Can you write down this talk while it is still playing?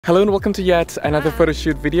Hello and welcome to yet another photo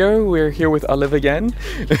shoot video. We're here with Olive again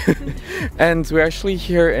and we're actually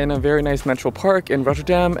here in a very nice natural park in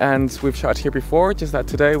Rotterdam, and we've shot here before, just that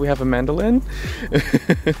today we have a mandolin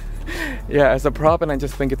yeah, as a prop, and I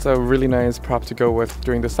just think it's a really nice prop to go with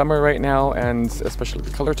during the summer right now, and especially the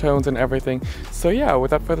color tones and everything. So yeah,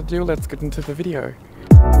 without further ado, let's get into the video.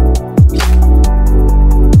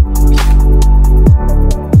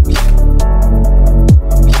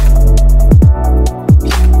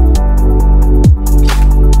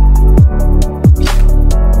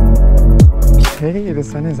 Hey, the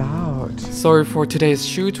sun is out. So for today's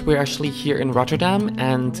shoot, we're actually here in Rotterdam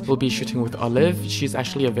and we'll be shooting with Olive. She's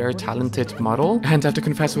actually a very talented model. And I have to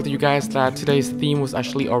confess with you guys that today's theme was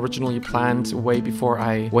actually originally planned way before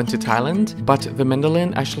I went to Thailand. But the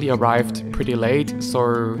mandolin actually arrived pretty late,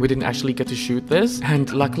 so we didn't actually get to shoot this.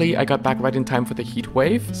 And luckily, I got back right in time for the heat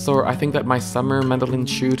wave. So I think that my summer mandolin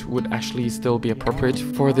shoot would actually still be appropriate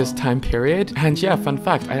for this time period. And yeah, fun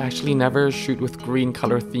fact, I actually never shoot with green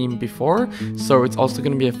color theme before. So it's also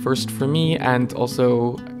going to be a first for me and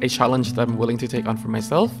also a challenge that I'm willing to take on for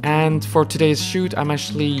myself. And for today's shoot, I'm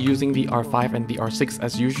actually using the R5 and the R6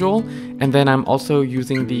 as usual. And then I'm also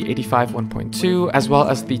using the 85 1.2 as well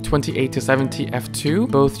as the 28 to 70 f2,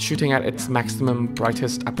 both shooting at its maximum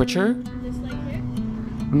brightest aperture.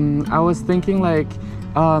 I was thinking like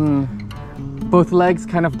both legs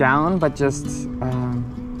kind of down, but just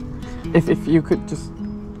if you could just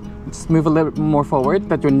move a little bit more forward,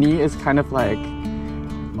 that your knee is kind of like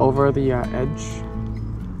over the edge.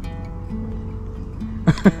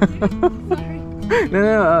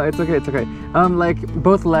 No, it's okay, it's okay. Like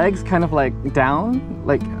both legs kind of like down,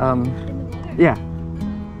 like yeah,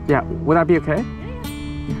 would that be okay?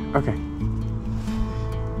 Yeah. Okay.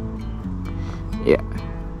 Yeah,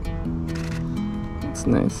 it's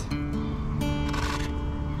nice.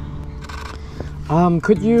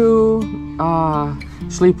 Could you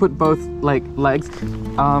actually put both like legs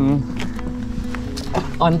on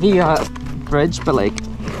the bridge, but like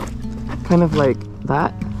kind of like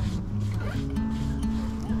that?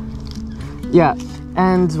 Yeah,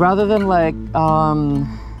 and rather than like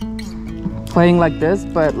playing like this,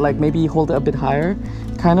 but like maybe hold it a bit higher,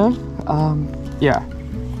 kind of. Yeah.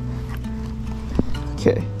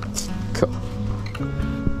 Okay, cool.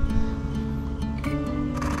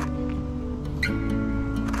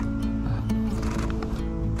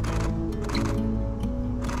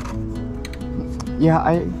 Yeah,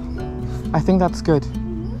 I think that's good.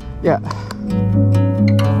 Yeah.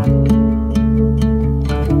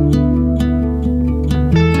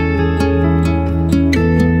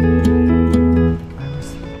 I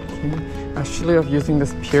was thinking actually of using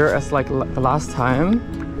this pier as like the last time.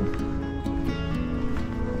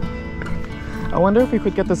 I wonder if we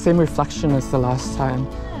could get the same reflection as the last time.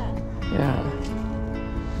 Yeah.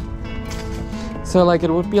 So like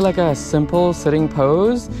it would be like a simple sitting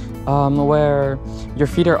pose, where your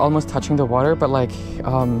feet are almost touching the water, but like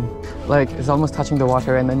it's almost touching the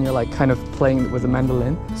water, and then you're like kind of playing with the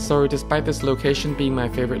mandolin. So despite this location being my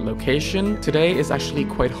favorite location, today is actually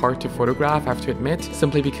quite hard to photograph, I have to admit,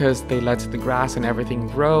 simply because they let the grass and everything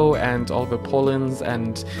grow, and all the pollens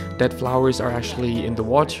and dead flowers are actually in the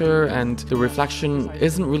water, and the reflection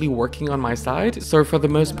isn't really working on my side. So for the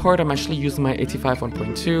most part, I'm actually using my 85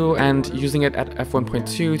 1.2 and using it at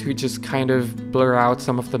f1.2 to just kind of blur out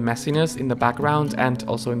some of the messiness in the background and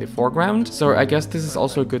also in the foreground. So I guess this is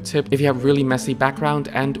also a good tip if you have really messy background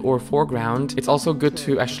and or foreground. It's also good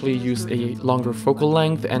to actually use a longer focal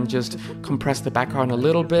length and just compress the background a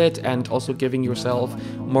little bit, and also giving yourself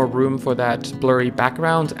more room for that blurry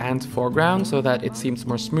background and foreground so that it seems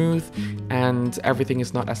more smooth and everything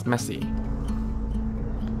is not as messy.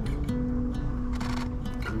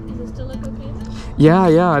 Does it still look okay?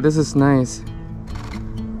 Yeah, this is nice.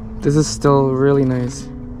 This is still really nice.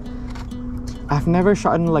 I've never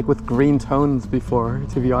shot in like with green tones before,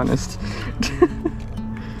 to be honest.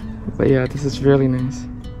 But yeah, this is really nice.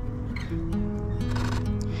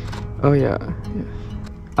 Oh yeah.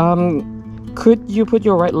 Could you put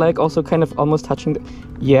your right leg also kind of almost touching the...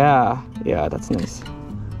 Yeah, that's nice.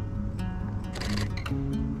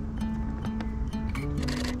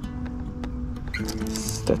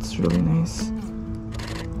 That's really nice.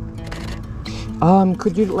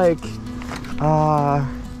 Could you like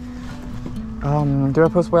do a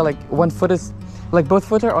pose where like one foot is like both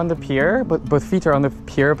feet are on the pier, but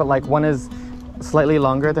like one is slightly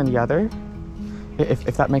longer than the other,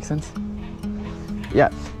 if that makes sense? Yeah,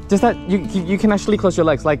 just that you can actually close your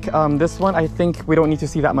legs. Like this one, I think we don't need to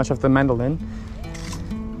see that much of the mandolin.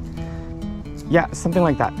 Yeah, something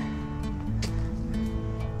like that.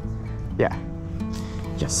 Yeah.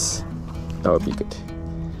 Yes, that would be good.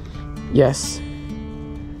 Yes.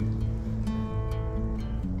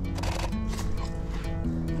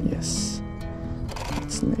 Yes.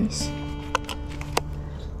 That's nice.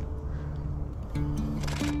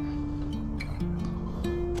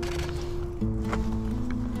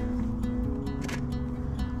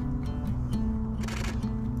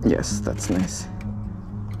 Yes, that's nice.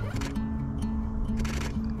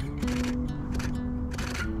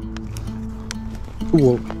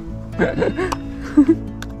 Whoa.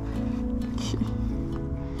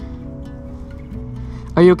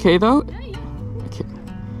 Are you okay though? Okay.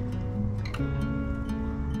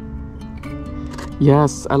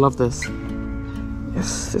 Yes, I love this.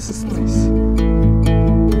 Yes, this is nice.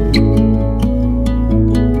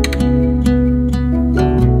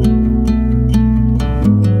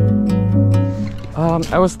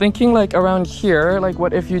 I was thinking like around here, like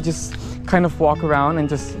what if you just kind of walk around and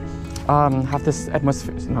just have this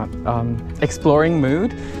atmosphere, not exploring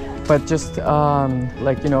mood, but just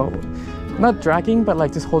like, you know, not dragging, but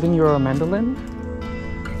like just holding your mandolin.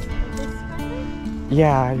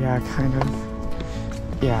 Yeah, kind of.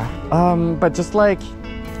 Yeah, but just like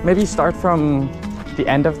maybe start from the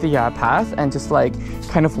end of the path and just like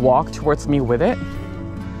kind of walk towards me with it.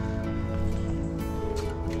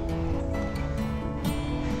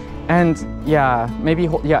 And yeah, maybe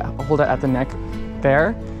hold it at the neck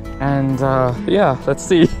there. And yeah, let's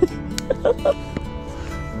see.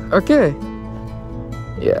 Okay.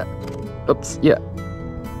 Yeah. Oops, yeah.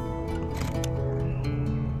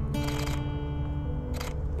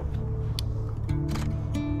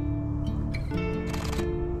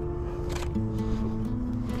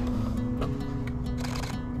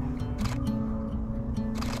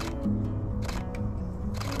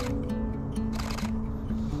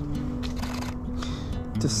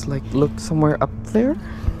 Just like look somewhere up there.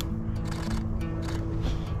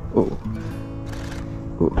 Oh,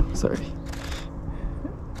 sorry.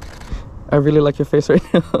 I really like your face right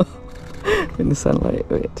now in the sunlight.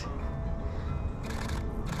 Wait.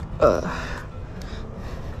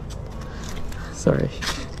 Sorry.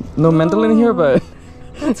 No mandolin here, but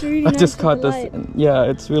that's really I nice just caught this. light. Yeah,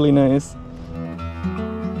 it's really nice.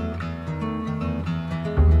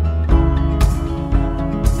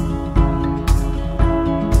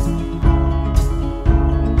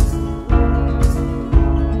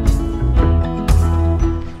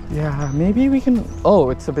 Maybe we can. Oh,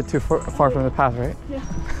 it's a bit too far from the path, right? Yeah.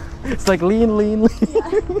 It's like lean. Yeah.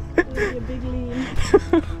 Really a big lean.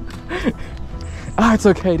 Ah, it's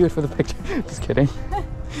okay. Do it for the picture. Just kidding.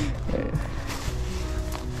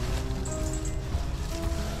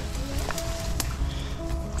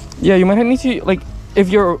 Yeah, you might need to, like, if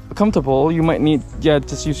you're comfortable, you might need,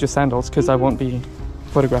 just use your sandals, because I won't be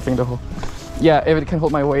photographing the whole. Yeah, if it can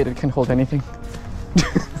hold my weight, it can hold anything.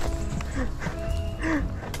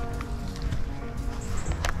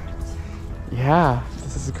 Yeah,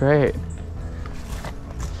 this is great.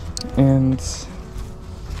 And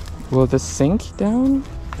will this sink down?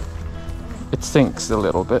 It sinks a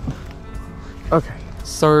little bit. Okay.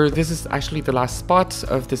 So this is actually the last spot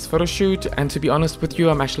of this photo shoot, and to be honest with you,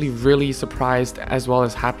 I'm actually really surprised as well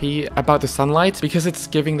as happy about the sunlight, because it's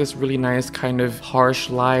giving this really nice kind of harsh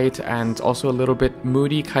light and also a little bit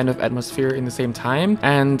moody kind of atmosphere in the same time,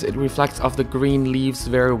 and it reflects off the green leaves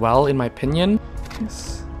very well in my opinion.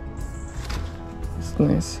 Yes. It's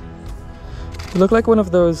nice. You look like one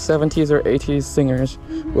of those 70s or 80s singers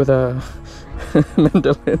with a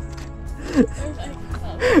mandolin.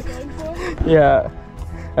 Yeah.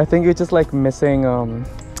 I think you're just like missing, I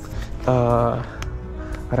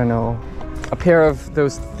don't know, a pair of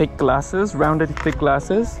those thick glasses, rounded thick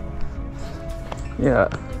glasses. Yeah.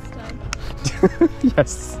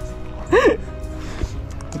 Yes. It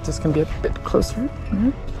just can be a bit closer.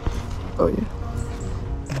 Mm-hmm. Oh yeah.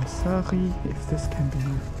 I'm sorry if this can be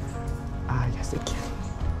moved. Ah, yes it can.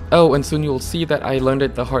 Oh, and soon you'll see that I learned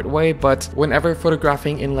it the hard way, but whenever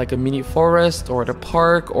photographing in like a mini forest or at a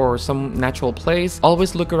park or some natural place,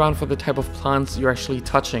 always look around for the type of plants you're actually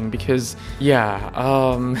touching, because yeah,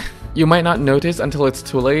 you might not notice until it's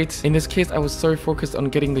too late. In this case, I was so focused on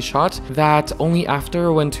getting the shot that only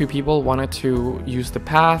after, when two people wanted to use the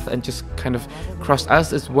path and just kind of cross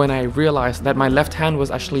us, is when I realized that my left hand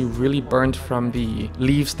was actually really burnt from the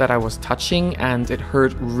leaves that I was touching, and it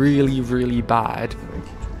hurt really, really bad.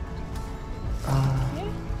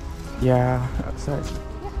 Yeah, sorry.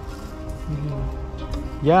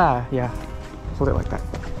 Yeah, hold it like that.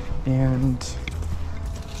 And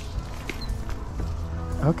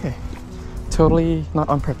okay, totally not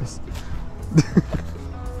on purpose.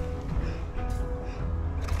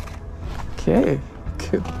 Okay,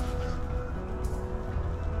 cool.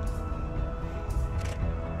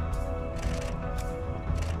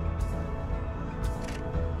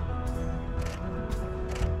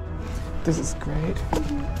 This is great.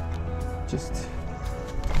 Just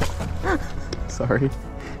sorry.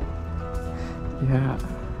 Yeah.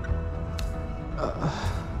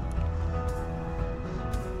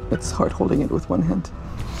 It's hard holding it with one hand.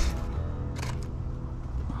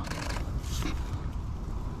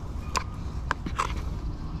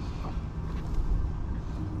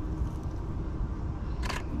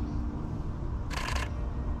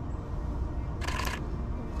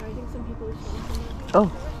 I think some people are showing.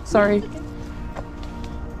 Oh, sorry.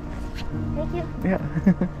 Thank you. Yeah.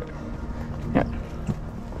 Yeah.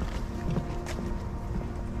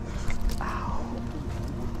 Oh,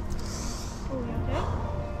 you okay?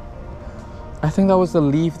 I think that was the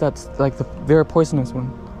leaf that's like the very poisonous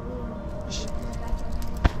one.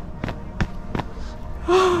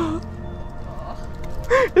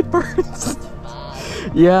 It burns.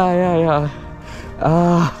 Yeah.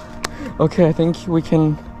 Okay, I think we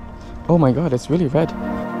can. Oh my god, it's really red.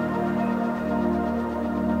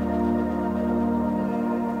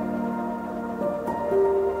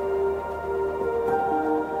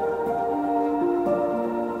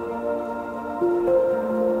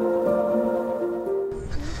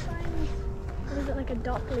 What is it, like a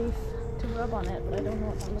dock leaf to rub on it, but I don't know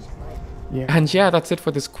what that looks like. Yeah. And yeah, that's it for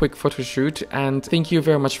this quick photo shoot, and thank you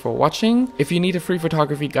very much for watching. If you need a free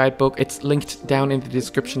photography guidebook, it's linked down in the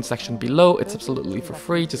description section below. It's absolutely for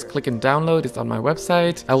free. Just click and download. It's on my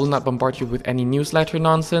website. I will not bombard you with any newsletter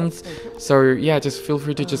nonsense. So yeah, just feel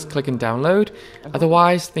free to just click and download.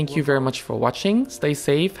 Otherwise, thank you very much for watching. Stay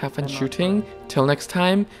safe, have fun shooting. Till next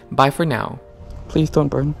time, bye for now. Please don't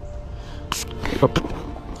burn.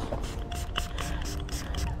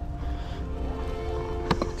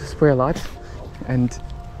 Spray a lot and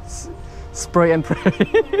spray and pray.